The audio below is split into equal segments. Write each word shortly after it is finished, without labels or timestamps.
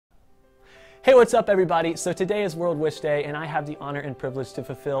what's up everybody? So today is World Wish Day and I have the honor and privilege to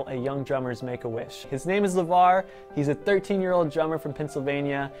fulfill a young drummer's make-a-wish. His name is LaVar. He's a 13-year-old drummer from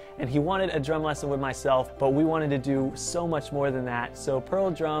Pennsylvania and he wanted a drum lesson with myself, but we wanted to do so much more than that. So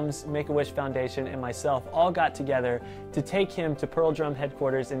Pearl Drums, Make-A-Wish Foundation, and myself all got together to take him to Pearl Drum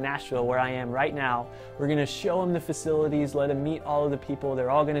headquarters in Nashville, where I am right now. We're going to show him the facilities, let him meet all of the people.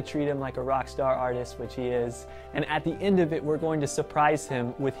 They're all going to treat him like a rock star artist, which he is. And at the end of it, we're going to surprise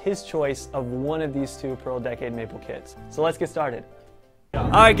him with his choice of one of these two Pearl Decade Maple kits. So let's get started.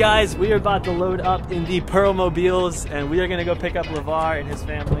 Alright guys, we are about to load up in the Pearl Mobiles and we are going to go pick up LaVar and his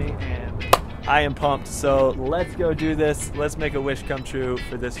family, and I am pumped. So let's go do this. Let's make a wish come true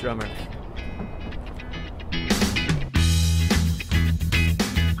for this drummer.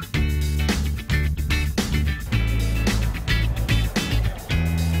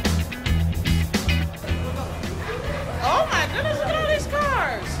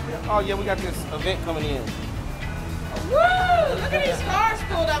 Oh yeah, we got this event coming in. Woo! Look at these cars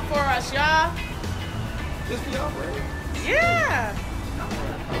pulled up for us, y'all. This for y'all, right? Yeah.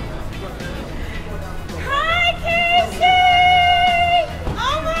 Hi, Casey!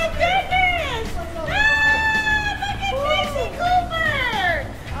 Oh my goodness! Ah, look at Casey Cooper!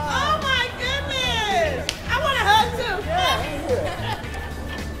 Oh my goodness! I want a hug too.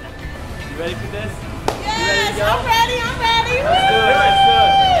 You ready for this? Yes, I'm ready. I'm ready. Let's do it. Let's do it.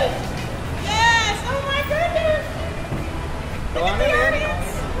 Yes. Oh my goodness. Go on in.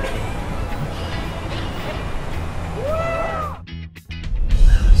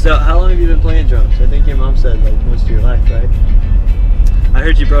 So how long have you been playing drums? I think your mom said like most of your life, right? I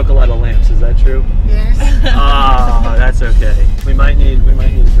heard you broke a lot of lamps. Is that true? Yes. Oh, that's okay. We might need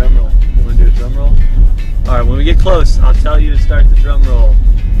a drum roll. You want to do a drum roll? All right. When we get close, I'll tell you to start the drum roll,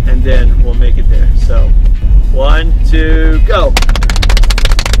 and then we'll make it there. So, 1, 2, go!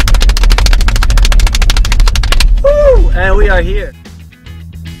 Woo! And we are here.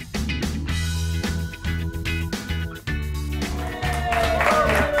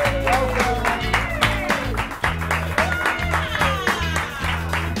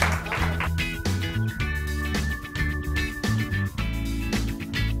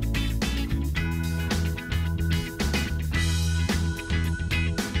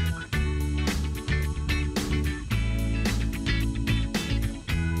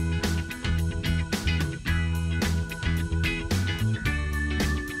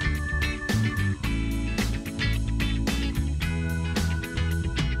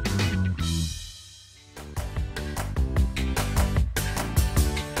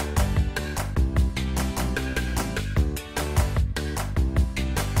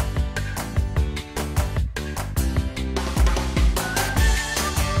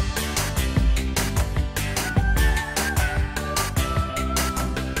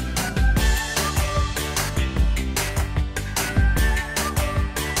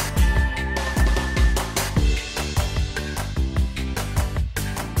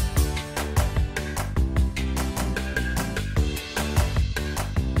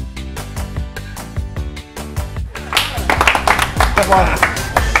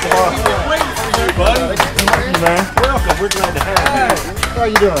 Man. Welcome. We're glad to have you. How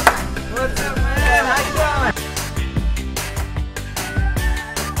you doing? What's up, man? How you doing?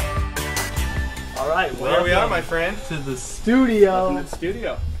 All right. Well, there we are, my friend. To the studio. Welcome to the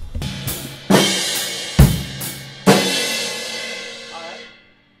studio. All right.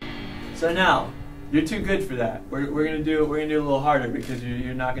 So now, you're too good for that. We're gonna do a little harder because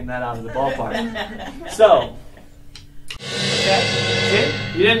you're knocking that out of the ballpark. So. Okay.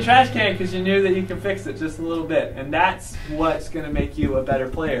 See? You didn't trash can because you knew that you can fix it just a little bit. And that's what's going to make you a better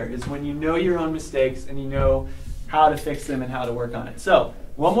player, is when you know your own mistakes and you know how to fix them and how to work on it. So,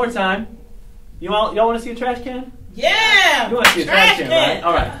 one more time. Y'all want to see a trash can? Yeah! You want to see a trash can, right?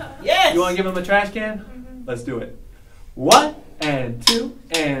 All right. Yes! You want to give them a trash can? Mm-hmm. Let's do it. 1 and 2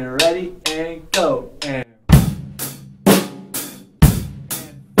 and ready and go. And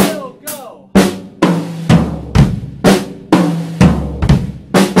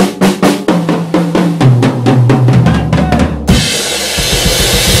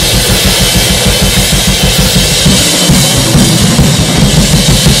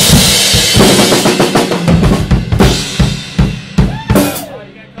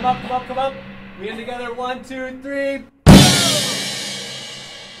come up. We in together. 1, 2, 3. Woo!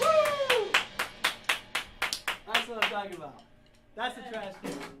 That's what I'm talking about. That's the trash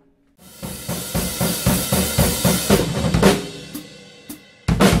can.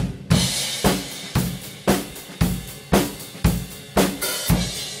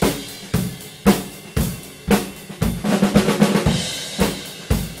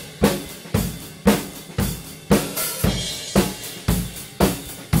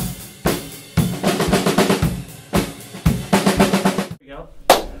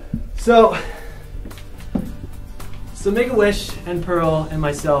 So Make-A-Wish and Pearl and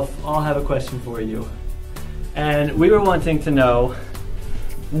myself all have a question for you. And we were wanting to know,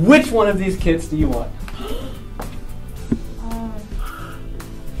 which one of these kits do you want?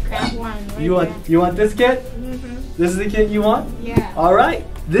 That one. Right You want this kit? Mm-hmm. This is the kit you want? Yeah. All right.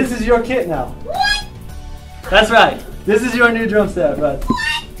 This is your kit now. What? That's right. This is your new drum set, bud.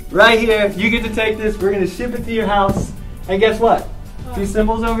 What? Right here. You get to take this. We're gonna ship it to your house. And guess what? These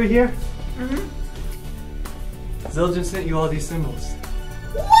cymbals over here. Mm-hmm. Zildjian sent you all these cymbals.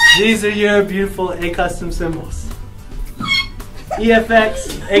 What? These are your beautiful A custom cymbals.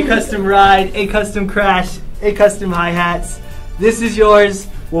 EFX, A custom ride, A custom crash, A custom hi-hats. This is yours.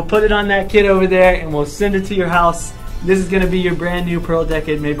 We'll put it on that kit over there and we'll send it to your house. This is going to be your brand new Pearl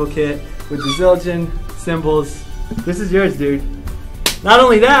Decade Maple kit with the Zildjian cymbals. This is yours, dude. Not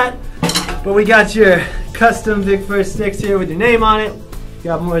only that, but we got your custom Big First sticks here with your name on it.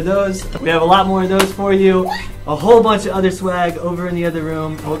 Got more of those. We have a lot more of those for you. A whole bunch of other swag over in the other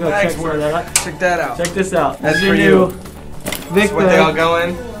room. We'll go check more of that out. Check that out. Check this out. That's your for new you. Victor. Where they all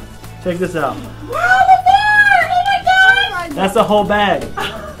going? Check this out. Wow, LaVar! Oh my God! That's a whole bag.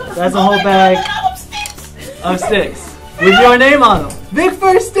 That's a whole bag of sticks with your name on them. Big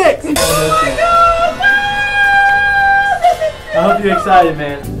First sticks. Oh my God! I hope you're excited,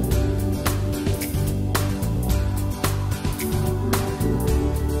 man.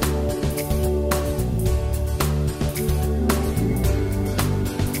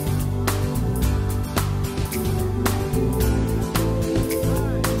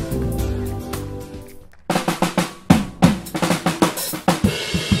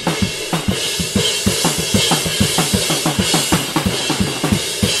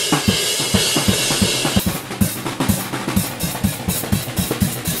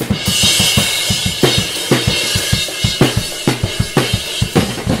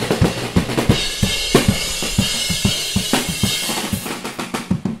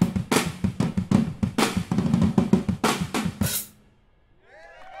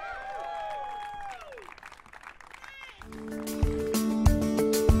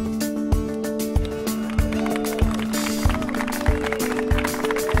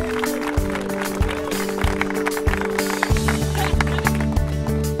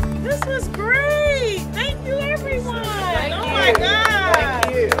 This was great! Thank you, everyone! Oh my God!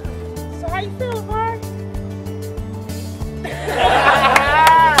 Thank you. So how you feel, LaVar?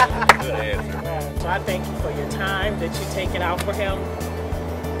 So I thank you for your time that you take it out for him,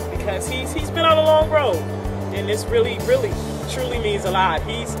 because he's been on a long road, and this really truly means a lot.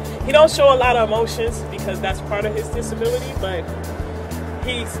 He don't show a lot of emotions because that's part of his disability, but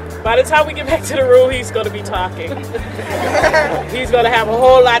by the time we get back to the room, he's going to be talking. He's going to have a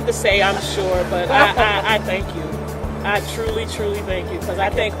whole lot to say, I'm sure, but I thank you. I truly thank you, because I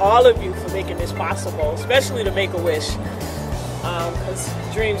thank all of you for making this possible, especially to Make-A-Wish, because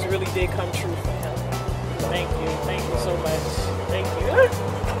dreams really did come true for him. Thank you so much. Thank you.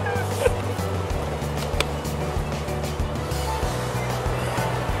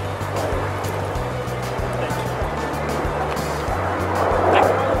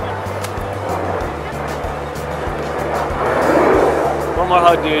 One more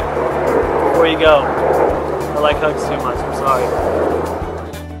hug, dude, before you go. I like hugs too much, I'm sorry.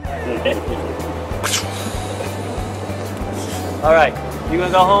 Alright, you're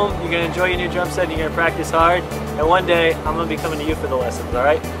gonna go home, you're gonna enjoy your new drum set, and you're gonna practice hard, and one day, I'm gonna be coming to you for the lessons,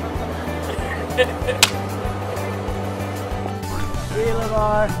 alright? See you,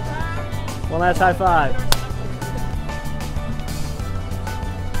 LaVar. One last high five.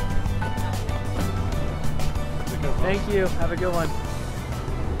 Thank you, have a good one.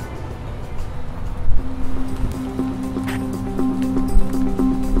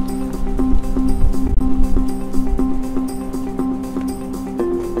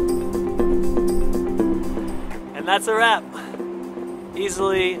 And that's a wrap.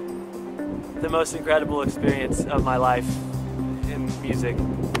 Easily the most incredible experience of my life in music.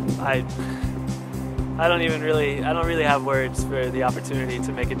 I don't really have words for the opportunity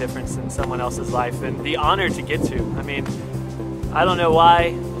to make a difference in someone else's life and the honor to get to. I mean, I don't know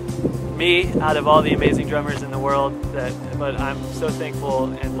why me, out of all the amazing drummers in the world, but I'm so thankful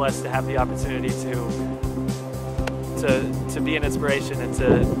and blessed to have the opportunity to be an inspiration and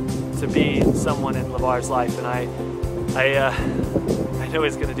to be someone in LaVar's life. And I know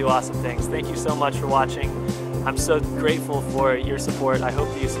he's going to do awesome things. Thank you so much for watching. I'm so grateful for your support. I hope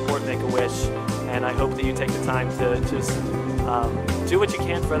that you support Make-A-Wish, and I hope that you take the time to just do what you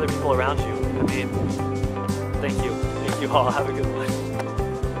can for other people around you. I mean, thank you. Thank you all. Have a good one.